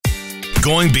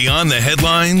Going beyond the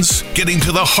headlines, getting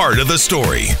to the heart of the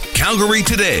story. Calgary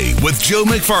Today with Joe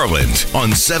McFarland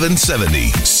on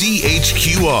 770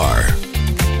 CHQR.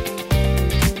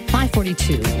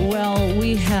 5:42. Well,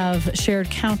 we have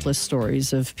shared countless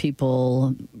stories of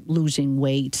people losing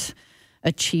weight,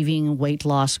 achieving weight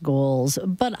loss goals.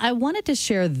 But I wanted to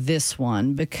share this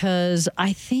one because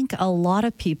I think a lot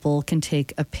of people can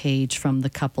take a page from the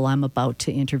couple I'm about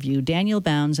to interview. Daniel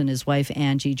Bounds and his wife,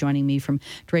 Angie, joining me from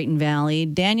Drayton Valley.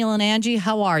 Daniel and Angie,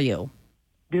 how are you?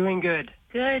 Doing good.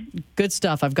 Good. Good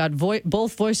stuff. I've got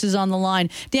both voices on the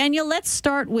line. Daniel, let's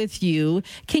start with you.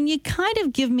 Can you kind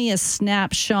of give me a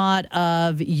snapshot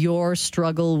of your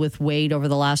struggle with weight over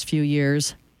the last few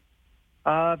years?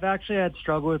 I've actually had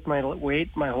struggle with my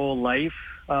weight my whole life,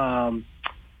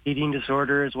 eating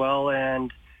disorder as well,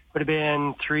 and would have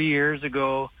been 3 years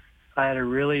ago, I had a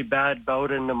really bad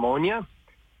bout of pneumonia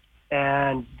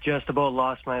and just about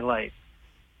lost my life.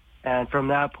 And from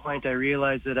that point, I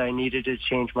realized that I needed to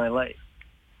change my life.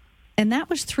 And that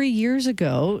was 3 years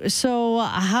ago. So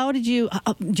how did you,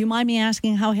 do you mind me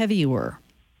asking how heavy you were?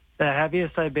 The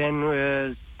heaviest I've been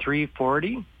was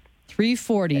 340.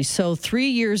 340. So 3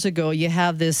 years ago, you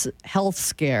have this health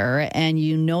scare and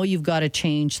you know you've got to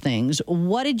change things.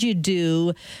 What did you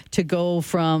do to go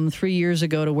from 3 years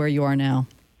ago to where you are now?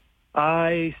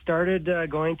 I started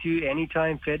going to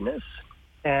Anytime Fitness,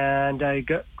 and I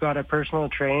got a personal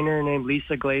trainer named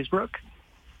Lisa Glazebrook,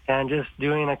 and just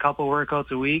doing a couple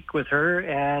workouts a week with her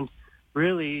and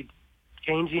really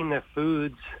changing the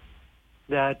foods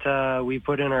that we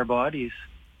put in our bodies.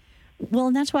 Well,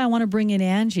 and that's why I want to bring in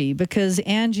Angie, because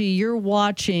Angie, you're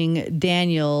watching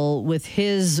Daniel with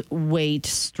his weight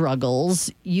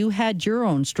struggles. You had your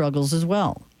own struggles as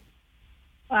well.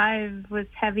 I was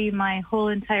heavy my whole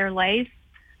entire life.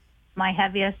 My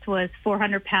heaviest was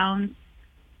 400 pounds.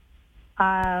 Hey,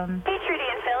 Trudy and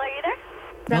Phil, are you there?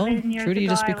 7 years Trudy,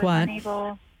 ago, just be quiet.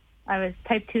 I was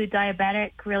type 2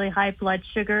 diabetic, really high blood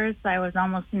sugars. I was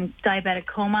almost in diabetic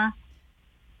coma.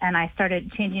 And I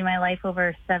started changing my life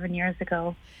over 7 years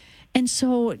ago. And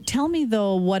so tell me,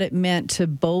 though, what it meant to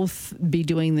both be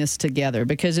doing this together,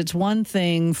 because it's one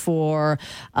thing for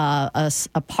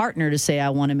a partner to say, I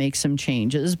want to make some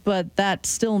changes, but that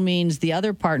still means the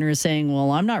other partner is saying, well,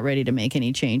 I'm not ready to make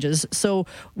any changes. So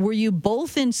were you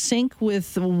both in sync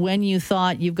with when you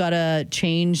thought you've got to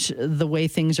change the way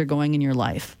things are going in your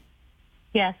life?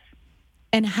 Yes.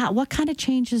 And what kind of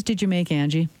changes did you make,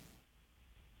 Angie?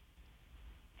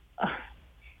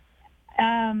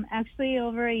 Actually,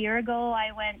 over a year ago,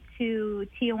 I went to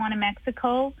Tijuana,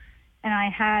 Mexico, and I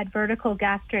had vertical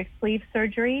gastric sleeve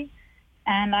surgery,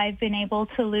 and I've been able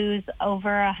to lose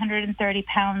over 130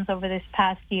 pounds over this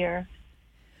past year.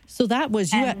 So that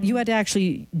was, you had to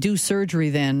actually do surgery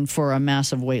then for a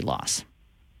massive weight loss.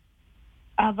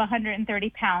 Of 130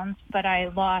 pounds, but I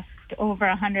lost over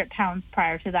 100 pounds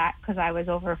prior to that because I was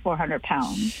over 400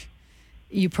 pounds.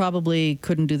 You probably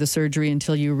couldn't do the surgery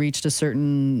until you reached a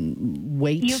certain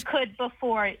weight. You could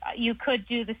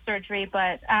do the surgery,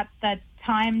 but at the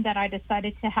time that I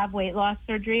decided to have weight loss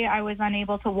surgery, I was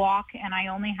unable to walk, and I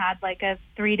only had like a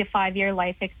 3 to 5 year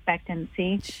life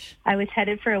expectancy. I was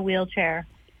headed for a wheelchair.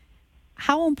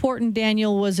 How important,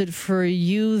 Daniel, was it for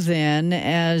you then,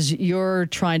 as you're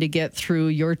trying to get through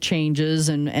your changes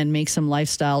and make some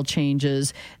lifestyle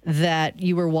changes, that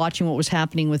you were watching what was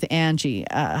happening with Angie?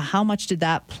 How much did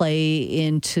that play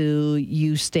into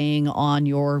you staying on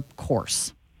your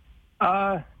course?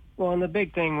 Well, and the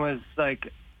big thing was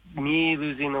like me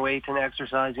losing the weight and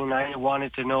exercising. I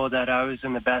wanted to know that I was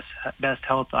in the best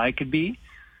health I could be,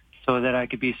 so that I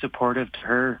could be supportive to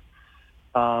her.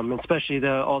 Especially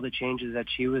all the changes that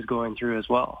she was going through as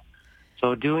well.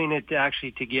 So doing it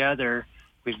actually together,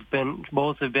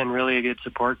 both have been really a good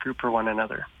support group for one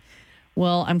another.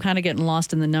 Well, I'm kind of getting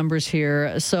lost in the numbers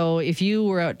here. So if you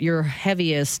were at your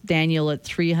heaviest, Daniel, at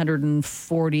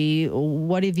 340,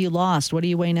 what have you lost? What do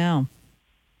you weigh now?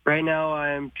 Right now,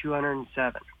 I'm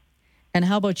 207. And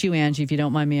how about you, Angie, if you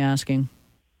don't mind me asking?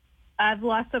 I've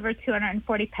lost over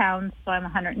 240 pounds, so I'm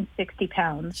 160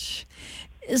 pounds.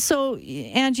 So,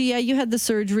 Angie, yeah, you had the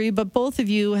surgery, but both of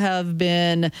you have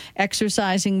been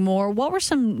exercising more. What were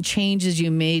some changes you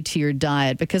made to your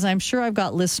diet? Because I'm sure I've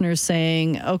got listeners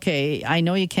saying, okay, I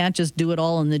know you can't just do it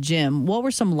all in the gym. What were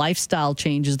some lifestyle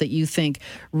changes that you think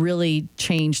really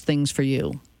changed things for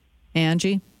you?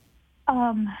 Angie?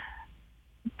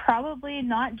 Probably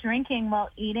not drinking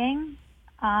while eating.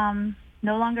 No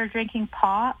longer drinking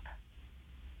pop.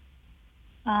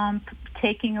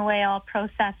 Taking away all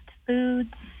processed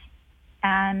foods,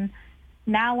 and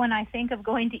Now when I think of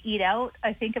going to eat out,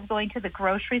 I think of going to the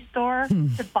grocery store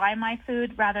to buy my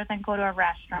food rather than go to a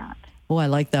restaurant. Oh, I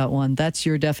like that one. That's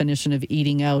your definition of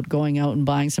eating out, going out and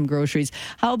buying some groceries.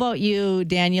 How about you,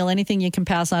 Daniel? Anything you can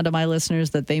pass on to my listeners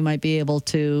that they might be able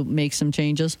to make some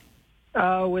changes?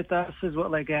 With us is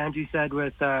what, like Angie said,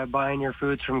 with buying your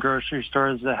foods from grocery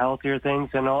stores, the healthier things,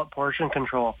 and all portion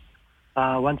control.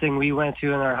 One thing we went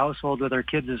to in our household with our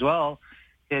kids as well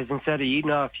is instead of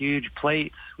eating off huge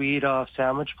plates, we eat off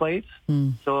sandwich plates.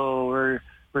 So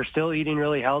we're still eating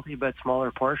really healthy, but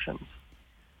smaller portions.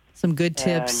 Some good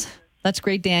tips. That's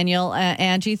great, Daniel.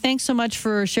 Angie, thanks so much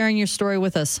for sharing your story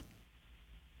with us.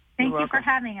 Thank you for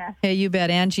having us. Hey, you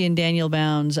bet. Angie and Daniel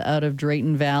Bounds out of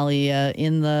Drayton Valley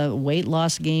in the weight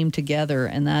loss game together,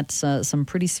 and that's some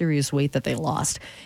pretty serious weight that they lost.